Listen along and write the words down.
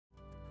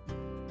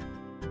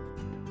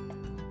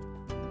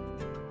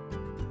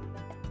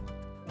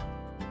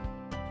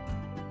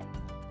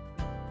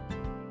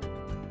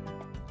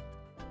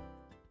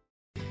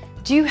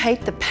Do you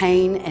hate the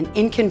pain and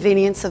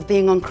inconvenience of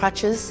being on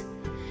crutches?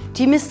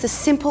 Do you miss the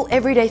simple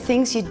everyday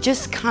things you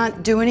just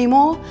can't do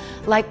anymore?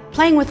 Like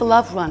playing with a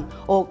loved one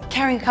or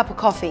carrying a cup of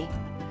coffee?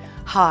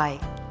 Hi,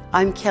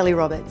 I'm Kelly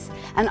Roberts,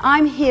 and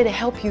I'm here to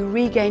help you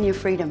regain your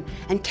freedom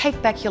and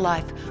take back your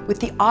life with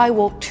the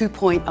iWalk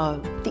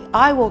 2.0. The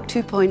iWalk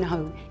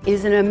 2.0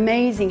 is an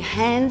amazing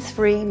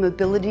hands-free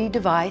mobility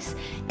device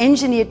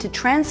engineered to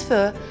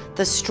transfer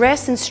the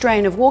stress and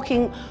strain of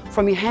walking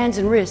from your hands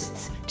and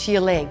wrists to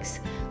your legs,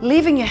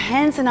 leaving your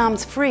hands and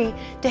arms free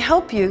to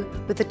help you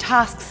with the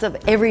tasks of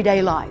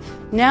everyday life.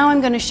 Now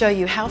I'm going to show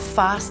you how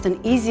fast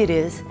and easy it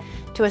is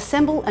to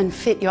assemble and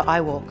fit your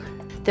iWalk.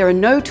 There are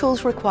no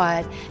tools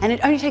required and it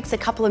only takes a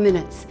couple of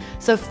minutes,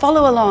 so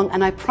follow along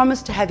and I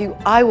promise to have you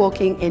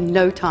iWalking in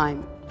no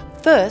time.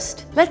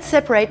 First, let's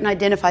separate and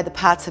identify the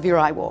parts of your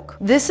iWalk.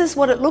 This is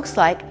what it looks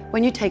like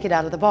when you take it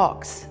out of the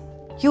box.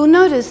 You'll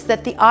notice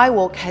that the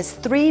iWalk has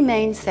three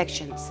main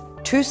sections,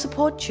 2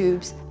 support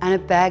tubes and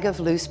a bag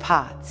of loose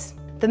parts.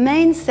 The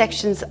main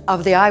sections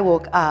of the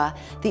iWalk are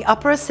the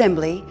upper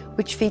assembly,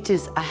 which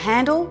features a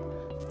handle,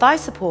 thigh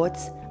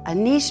supports, a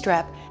knee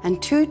strap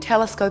and 2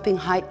 telescoping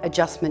height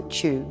adjustment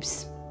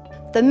tubes.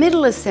 The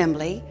middle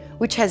assembly,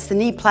 which has the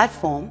knee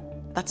platform,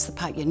 that's the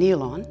part you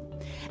kneel on,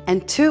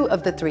 and 2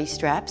 of the 3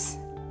 straps.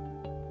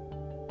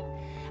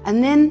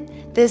 And then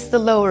there's the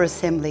lower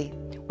assembly,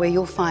 where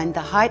you'll find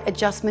the height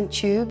adjustment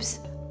tubes,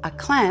 a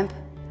clamp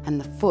and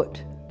the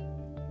foot.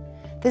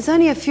 There's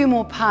only a few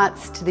more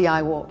parts to the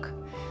iWalk.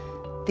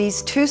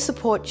 These 2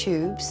 support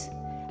tubes,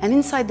 and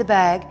inside the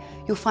bag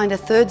you'll find a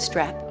 3rd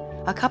strap,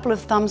 a couple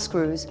of thumb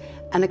screws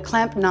and a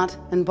clamp nut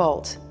and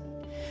bolt.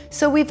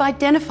 So we've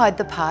identified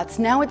the parts,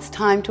 now it's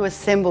time to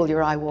assemble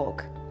your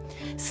iWalk.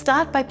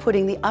 Start by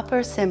putting the upper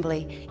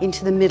assembly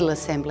into the middle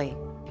assembly.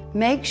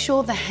 Make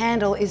sure the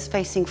handle is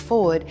facing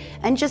forward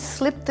and just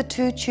slip the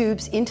 2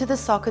 tubes into the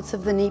sockets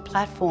of the knee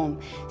platform.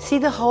 See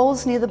the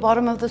holes near the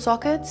bottom of the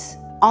sockets?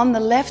 On the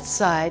left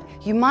side,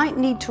 you might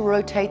need to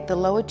rotate the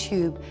lower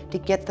tube to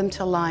get them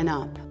to line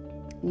up.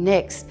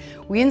 Next,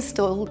 we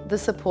install the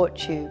support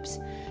tubes.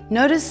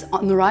 Notice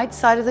on the right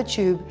side of the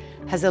tube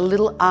has a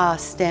little R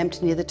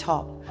stamped near the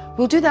top.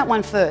 We'll do that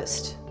one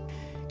first.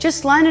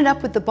 Just line it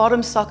up with the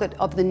bottom socket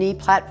of the knee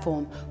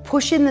platform.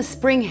 Push in the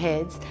spring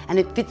heads and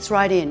it fits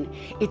right in.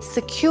 It's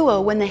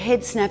secure when the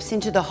head snaps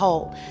into the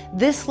hole.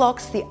 This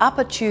locks the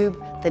upper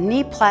tube, the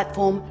knee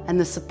platform and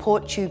the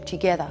support tube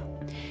together.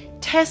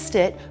 Test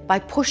it by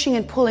pushing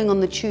and pulling on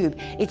the tube.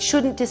 It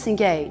shouldn't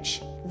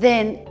disengage.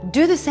 Then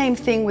do the same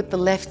thing with the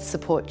left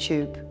support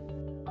tube.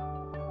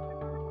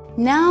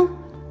 Now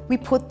we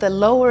put the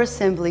lower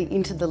assembly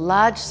into the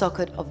large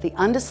socket of the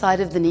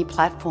underside of the knee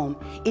platform.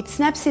 It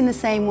snaps in the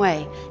same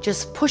way.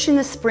 Just push in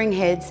the spring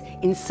heads,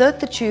 insert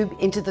the tube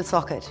into the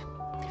socket.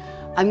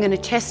 I'm going to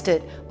test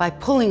it by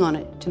pulling on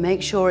it to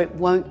make sure it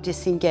won't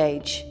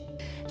disengage.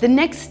 The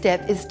next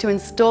step is to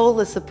install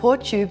the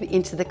support tube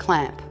into the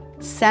clamp.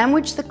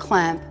 Sandwich the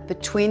clamp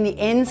between the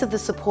ends of the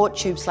support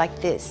tubes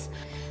like this.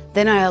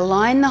 Then I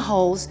align the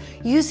holes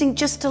using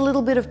just a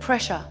little bit of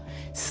pressure.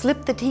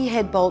 Slip the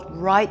T-head bolt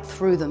right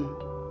through them.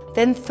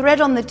 Then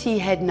thread on the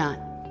T-head nut,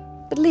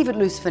 but leave it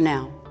loose for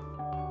now.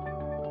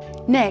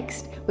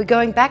 Next, we're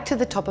going back to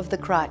the top of the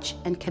crutch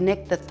and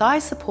connect the thigh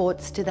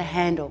supports to the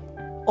handle.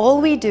 All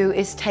we do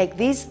is take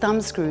these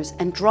thumb screws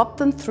and drop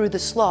them through the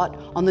slot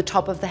on the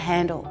top of the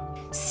handle.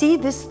 See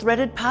this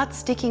threaded part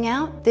sticking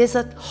out? There's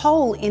a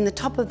hole in the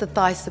top of the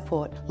thigh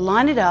support.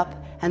 Line it up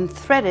and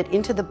thread it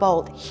into the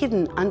bolt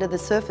hidden under the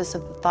surface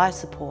of the thigh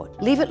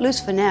support. Leave it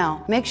loose for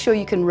now. Make sure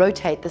you can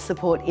rotate the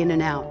support in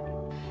and out.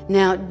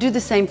 Now do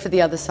the same for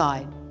the other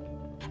side.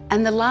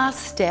 And the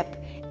last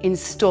step,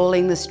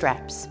 installing the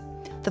straps.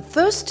 The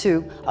first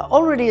 2 are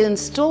already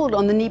installed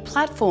on the knee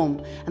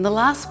platform and the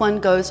last one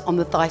goes on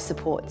the thigh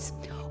supports.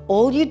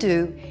 All you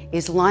do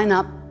is line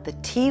up the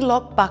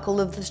T-lock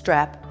buckle of the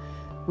strap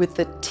with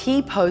the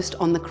T-post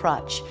on the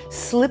crutch.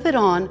 Slip it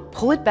on,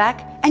 pull it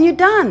back and you're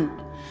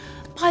done.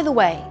 By the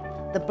way,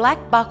 the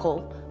black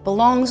buckle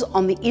belongs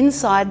on the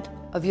inside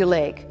of your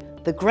leg.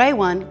 The grey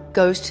one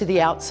goes to the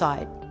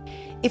outside.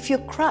 If your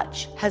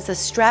crutch has a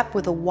strap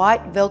with a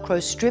white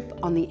Velcro strip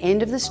on the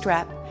end of the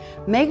strap,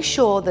 make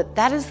sure that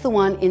that is the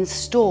one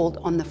installed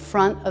on the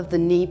front of the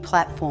knee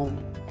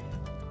platform.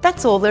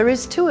 That's all there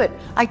is to it.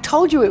 I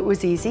told you it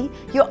was easy.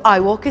 Your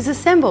iWalk is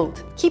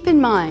assembled. Keep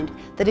in mind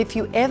that if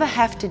you ever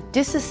have to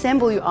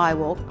disassemble your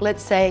iWalk,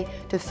 let's say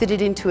to fit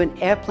it into an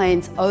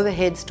airplane's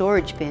overhead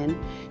storage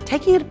bin,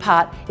 taking it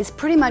apart is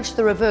pretty much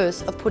the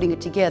reverse of putting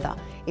it together.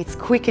 It's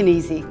quick and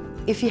easy.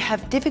 If you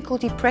have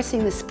difficulty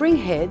pressing the spring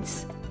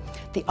heads,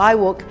 the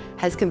iWalk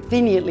has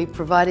conveniently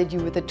provided you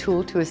with a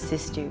tool to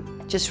assist you.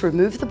 Just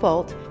remove the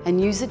bolt and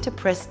use it to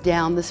press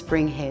down the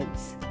spring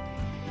heads.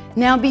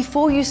 Now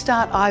before you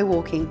start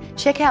iWalking,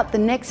 check out the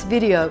next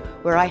video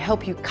where I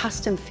help you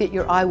custom fit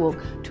your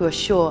iWalk to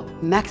assure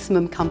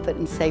maximum comfort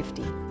and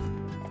safety.